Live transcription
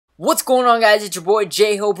What's going on, guys? It's your boy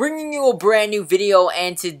J-Ho bringing you a brand new video,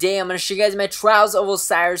 and today I'm going to show you guys my Trials of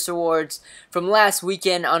Osiris rewards from last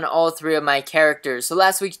weekend on all three of my characters. So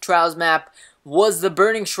last week's Trials map was the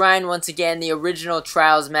Burning Shrine, once again the original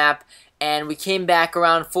Trials map, and we came back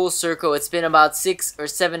around full circle. It's been about 6 or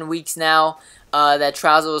 7 weeks now that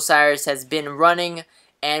Trials of Osiris has been running,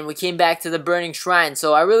 and we came back to the Burning Shrine.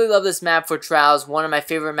 So I really love this map for Trials, one of my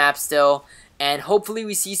favorite maps still, and hopefully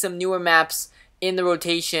we see some newer maps in the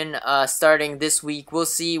rotation starting this week. We'll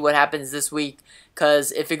see what happens this week,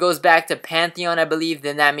 because if it goes back to Pantheon, I believe,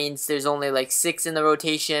 then that means there's only like 6 in the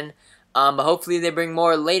rotation, but hopefully they bring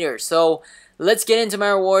more later. So let's get into my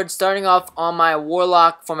rewards, starting off on my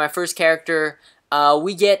Warlock. For my first character,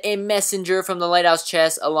 we get a Messenger from the Lighthouse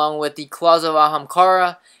chest along with the Claws of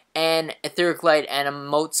Ahamkara and Etheric Light and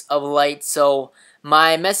Emotes of Light. So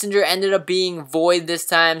my Messenger ended up being Void this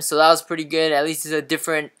time, so that was pretty good. At least it's a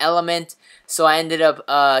different element. So I ended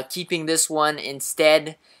up keeping this one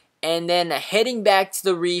instead. And then heading back to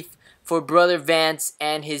the Reef for Brother Vance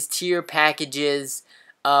and his tier packages.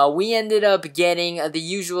 We ended up getting the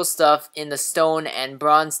usual stuff in the Stone and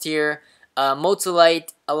Bronze tier.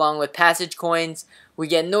 Mozolite along with Passage Coins. We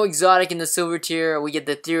get no exotic in the Silver tier. We get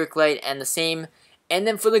the Etheric Light and the same. And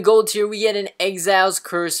then for the Gold tier, we get an Exile's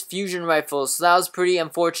Curse Fusion Rifle. So that was pretty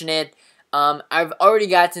unfortunate. I've already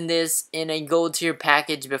gotten this in a Gold tier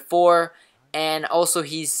package before, and also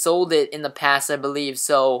he's sold it in the past, I believe.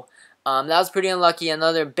 So that was pretty unlucky.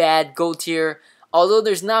 Another bad Gold tier. Although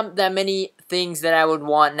there's not that many things that I would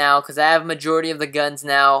want now, because I have majority of the guns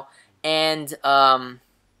now, and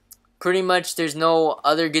pretty much there's no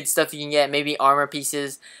other good stuff you can get. Maybe armor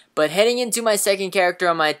pieces. But heading into my second character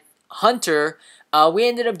on my Hunter, we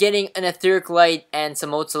ended up getting an Etheric Light and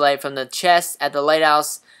some Mozolite from the chest at the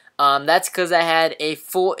Lighthouse. That's because I had a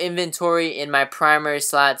full inventory in my primary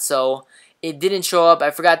slot, so it didn't show up. I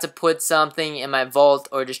forgot to put something in my vault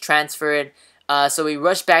or just transfer it. So we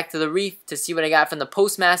rushed back to the Reef to see what I got from the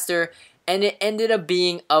Postmaster, and it ended up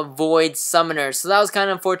being a Void Summoner. So that was kind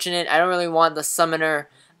of unfortunate. I don't really want the Summoner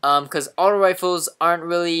because auto rifles aren't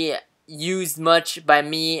really used much by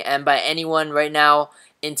me and by anyone right now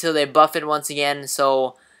until they buff it once again.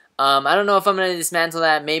 So I don't know if I'm going to dismantle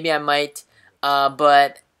that. Maybe I might.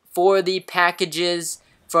 But for the packages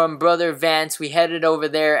from Brother Vance, we headed over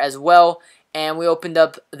there as well, and we opened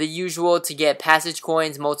up the usual to get Passage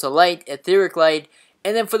Coins, Mozolite, Etheric Light,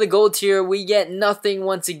 and then for the Gold tier, we get nothing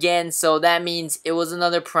once again. So that means it was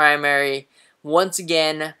another primary once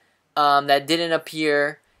again that didn't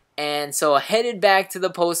appear. And so I headed back to the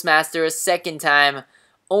Postmaster a second time,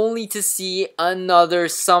 only to see another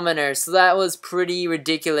Summoner. So that was pretty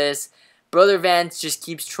ridiculous. Brother Vance just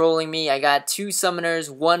keeps trolling me. I got 2 Summoners,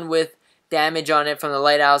 one with damage on it from the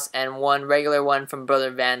Lighthouse and one regular one from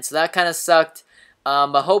Brother Vance. So that kind of sucked.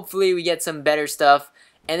 But hopefully we get some better stuff.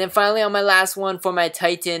 And then finally on my last one for my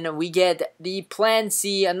Titan, we get the Plan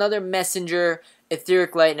C, another Messenger,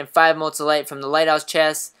 Etheric Light, and 5 Mozolite from the Lighthouse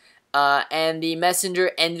chest. And the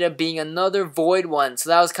Messenger ended up being another Void one. So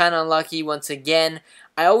that was kind of unlucky once again.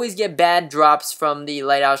 I always get bad drops from the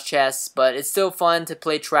Lighthouse chests, but it's still fun to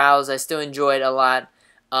play Trials. I still enjoy it a lot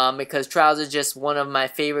because Trials is just one of my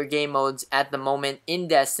favorite game modes at the moment in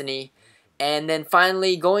Destiny. And then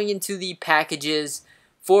finally, going into the packages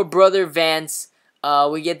for Brother Vance,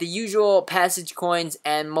 we get the usual Passage Coins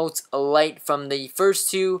and Mozolite from the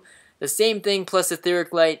first 2. The same thing plus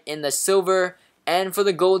Etheric Light in the Silver. And for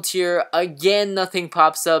the Gold tier, again, nothing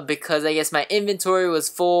pops up because I guess my inventory was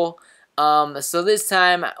full. So this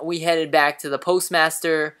time, we headed back to the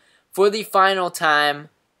Postmaster for the final time.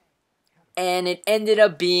 And it ended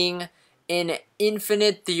up being an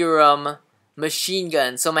Infinite Theorem machine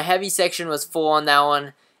gun. So my heavy section was full on that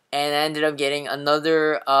one. And I ended up getting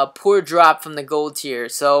another poor drop from the Gold tier.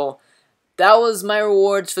 So that was my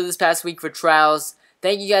rewards for this past week for Trials.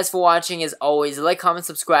 Thank you guys for watching. As always, like, comment,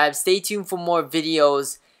 subscribe. Stay tuned for more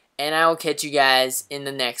videos. And I will catch you guys in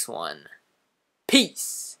the next one.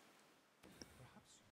 Peace.